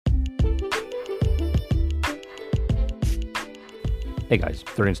Hey guys,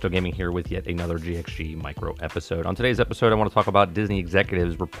 30 Still Gaming here with yet another GXG Micro episode. On today's episode, I want to talk about Disney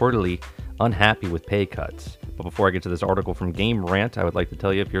executives reportedly unhappy with pay cuts. But before I get to this article from Game Rant, I would like to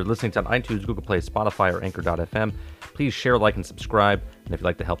tell you if you're listening to iTunes, Google Play, Spotify, or Anchor.fm, please share, like, and subscribe. And if you'd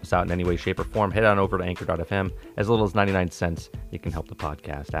like to help us out in any way, shape, or form, head on over to Anchor.fm. As little as 99 cents, you can help the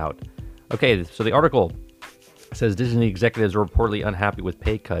podcast out. Okay, so the article says Disney executives are reportedly unhappy with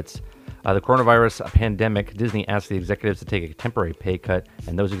pay cuts. The coronavirus pandemic, Disney asked the executives to take a temporary pay cut,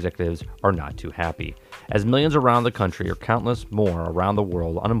 and those executives are not too happy. As millions around the country or countless more around the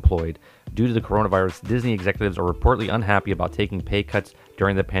world unemployed due to the coronavirus, Disney executives are reportedly unhappy about taking pay cuts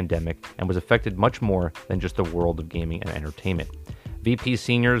during the pandemic and was affected much more than just the world of gaming and entertainment. VP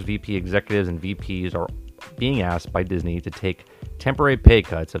seniors, VP executives, and VPs are being asked by Disney to take temporary pay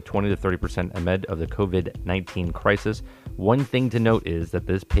cuts of 20 to 30% amid of the COVID-19 crisis. One thing to note is that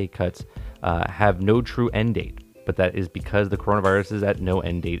these pay cuts have no true end date, but that is because the coronavirus is at no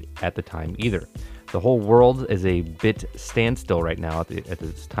end date at the time either. The whole world is a bit standstill right now at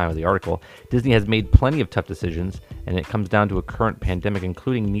this time of the article. Disney has made plenty of tough decisions, and it comes down to a current pandemic,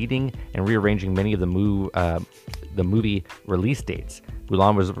 including needing and rearranging many of the movie release dates.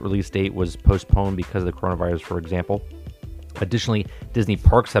 Mulan's release date was postponed because of the coronavirus, for example. Additionally, Disney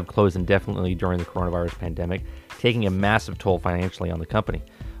parks have closed indefinitely during the coronavirus pandemic, taking a massive toll financially on the company.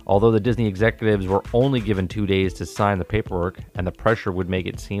 Although the Disney executives were only given 2 days to sign the paperwork, and the pressure would make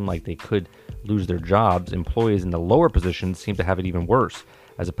it seem like they could lose their jobs, employees in the lower positions seem to have it even worse.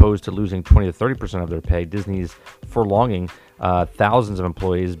 As opposed to losing 20 to 30% of their pay, Disney's furlonging thousands of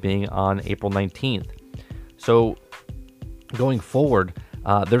employees being on April 19th. So going forward,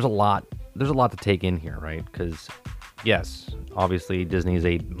 there's a lot to take in here, right? Because yes, obviously Disney is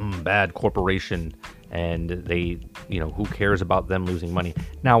a bad corporation, and they, who cares about them losing money?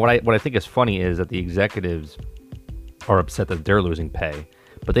 Now, what I think is funny is that the executives are upset that they're losing pay,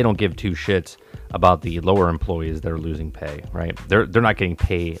 but they don't give two shits about the lower employees that are losing pay, right? They're not getting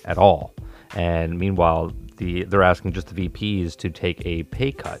pay at all, and meanwhile, they're asking just the VPs to take a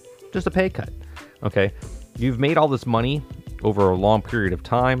pay cut, just a pay cut. Okay, you've made all this money over a long period of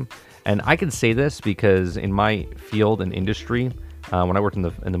time. And I can say this because in my field and industry, when I worked in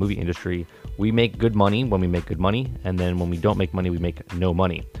the movie industry, we make good money when we make good money, and then when we don't make money, we make no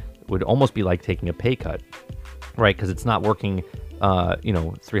money. It would almost be like taking a pay cut, right? Because it's not working,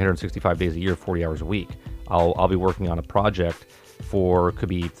 365 days a year, 40 hours a week. I'll be working on a project for, could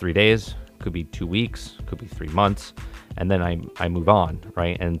be 3 days, could be 2 weeks, could be 3 months, and then I move on,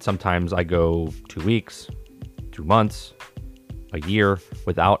 right? And sometimes I go 2 weeks, 2 months, a year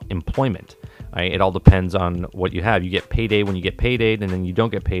without employment. Right? It all depends on what you have. You get payday when you get payday, and then you don't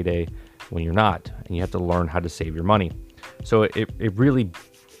get payday when you're not. And you have to learn how to save your money. So it really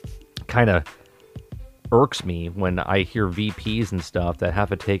kind of irks me when I hear VPs and stuff that have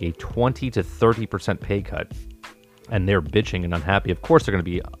to take a 20 to 30% pay cut, and they're bitching and unhappy. Of course they're going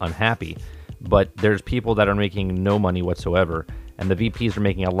to be unhappy, but there's people that are making no money whatsoever, and the VPs are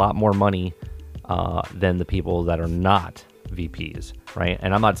making a lot more money than the people that are not VPs, right?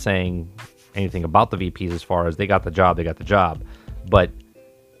 And I'm not saying anything about the VPs as far as they got the job, but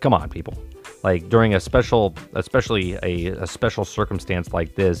come on, people. Like during especially a special circumstance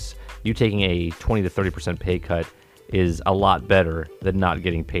like this, you taking a 20 to 30% pay cut is a lot better than not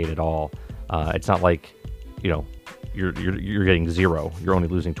getting paid at all. It's not like, you're getting zero. You're only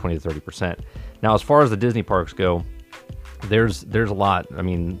losing 20 to 30%. Now, as far as the Disney parks go, there's a lot. I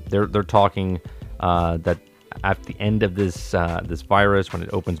mean, they're talking that at the end of this virus, when it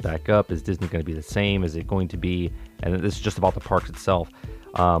opens back up, is Disney going to be the same? Is it going to be, and this is just about the parks itself,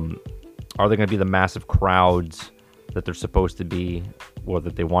 are there going to be the massive crowds that they're supposed to be, or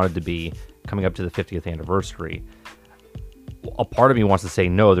that they wanted to be, coming up to the 50th anniversary? A part of me wants to say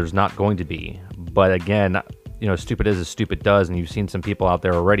no, there's not going to be. But again, stupid is as stupid does, and you've seen some people out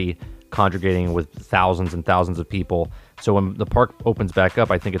there already congregating with thousands and thousands of people. So when the park opens back up,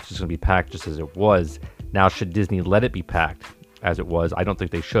 I think it's just going to be packed just as it was. Now, should Disney let it be packed as it was? I don't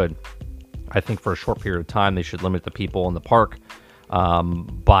think they should. I think for a short period of time, they should limit the people in the park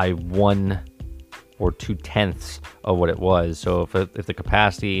by 1 or 2/10 of what it was. So if the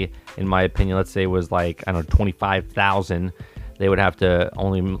capacity, in my opinion, let's say was like, 25,000, they would have to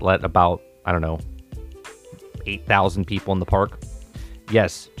only let about, 8,000 people in the park.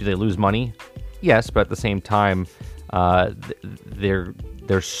 Yes. Do they lose money? Yes, but at the same time,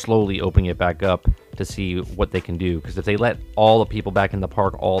 they're slowly opening it back up to see what they can do. Because if they let all the people back in the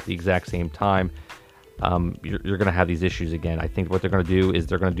park all at the exact same time, you're going to have these issues again. I think what they're going to do is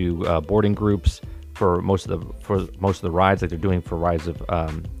they're going to do boarding groups for most of the rides, like they're doing for Rise of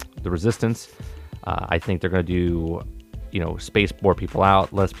the Resistance. I think they're going to do space more people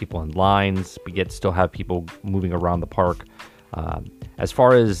out, less people in lines, but yet still have people moving around the park. As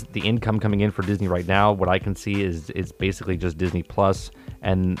far as the income coming in for Disney right now, what I can see is it's basically just Disney Plus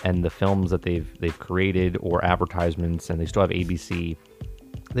and the films that they've created, or advertisements, and they still have ABC.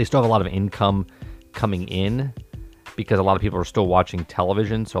 They still have a lot of income coming in because a lot of people are still watching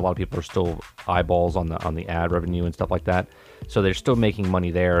television, so a lot of people are still eyeballs on the ad revenue and stuff like that. So they're still making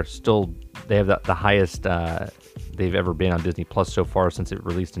money there. Still, they have the highest they've ever been on Disney Plus so far since it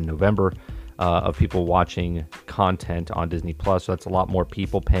released in November. Of people watching content on Disney Plus, so that's a lot more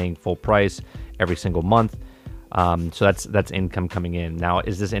people paying full price every single month. So that's income coming in. Now,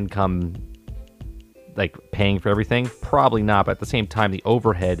 is this income like paying for everything? Probably not, but at the same time, the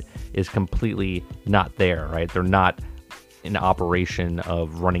overhead is completely not there, right? They're not in operation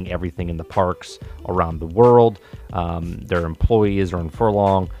of running everything in the parks around the world. Their employees are in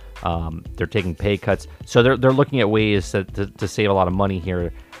furlong. They're taking pay cuts, so they're looking at ways to save a lot of money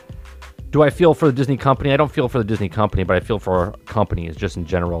here. Do I feel for the Disney company? I don't feel for the Disney company, but I feel for companies just in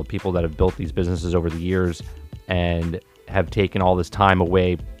general, people that have built these businesses over the years and have taken all this time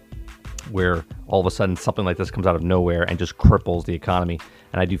away, where all of a sudden something like this comes out of nowhere and just cripples the economy.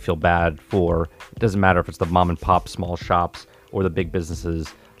 And I do feel bad for, it doesn't matter if it's the mom and pop small shops or the big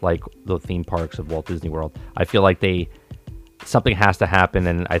businesses like the theme parks of Walt Disney World. I feel like something has to happen,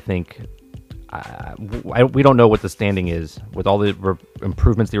 and I think we don't know what the standing is with all the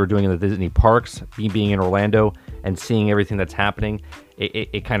improvements they were doing in the Disney parks. Being in Orlando and seeing everything that's happening,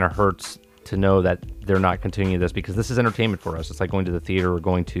 it kind of hurts to know that they're not continuing this, because this is entertainment for us. It's like going to the theater or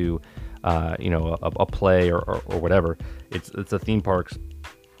going to a play or whatever. It's the theme parks.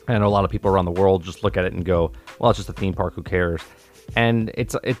 I know a lot of people around the world just look at it and go, well, it's just a theme park, who cares? And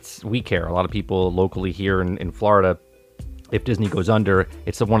we care. A lot of people locally here in Florida, if Disney goes under,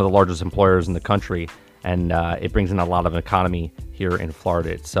 it's one of the largest employers in the country, and it brings in a lot of economy here in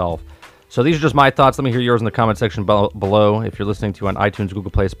Florida itself. So these are just my thoughts. Let me hear yours in the comment section below. If you're listening to on iTunes,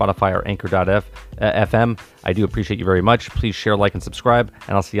 Google Play, Spotify, or Anchor.fm, I do appreciate you very much. Please share, like, and subscribe,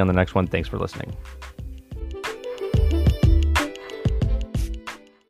 and I'll see you on the next one. Thanks for listening.